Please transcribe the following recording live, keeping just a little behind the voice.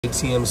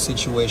ATM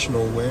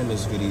situational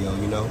awareness video,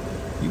 you know.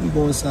 You can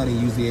go inside and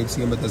use the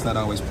ATM, but that's not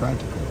always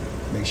practical.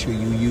 Make sure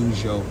you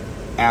use your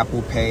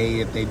Apple Pay,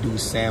 if they do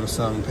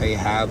Samsung Pay,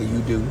 however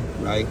you do,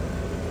 right?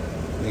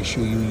 Make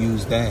sure you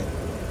use that.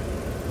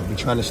 Don't be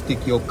trying to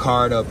stick your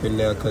card up in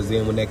there, because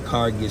then when that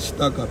card gets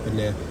stuck up in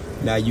there,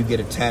 now you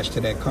get attached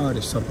to that card.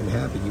 If something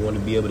happened, you want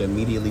to be able to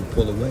immediately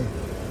pull away.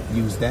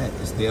 Use that.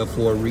 It's there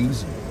for a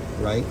reason,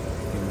 right?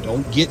 And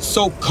don't get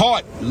so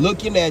caught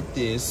looking at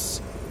this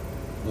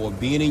or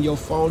being in your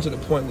phone to the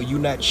point where you're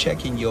not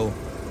checking your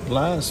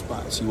blind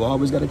spots. You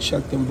always got to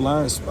check them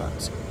blind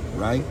spots,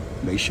 right?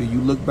 Make sure you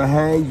look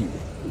behind you,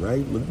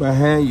 right? Look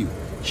behind you.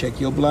 Check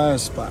your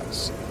blind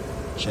spots.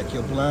 Check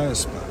your blind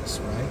spots,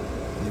 right?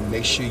 And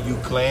make sure you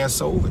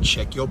glance over.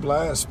 Check your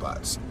blind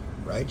spots,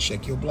 right?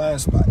 Check your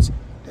blind spots.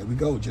 There we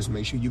go. Just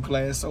make sure you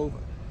glance over.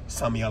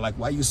 Some of y'all like,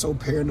 why you so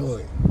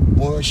paranoid?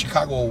 Boy,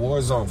 Chicago a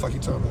war zone. Fuck you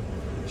talking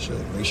about? Sure.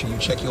 Make sure you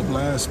check your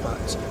blind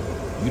spots.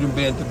 You done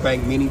been at the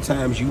bank many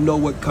times. You know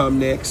what come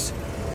next.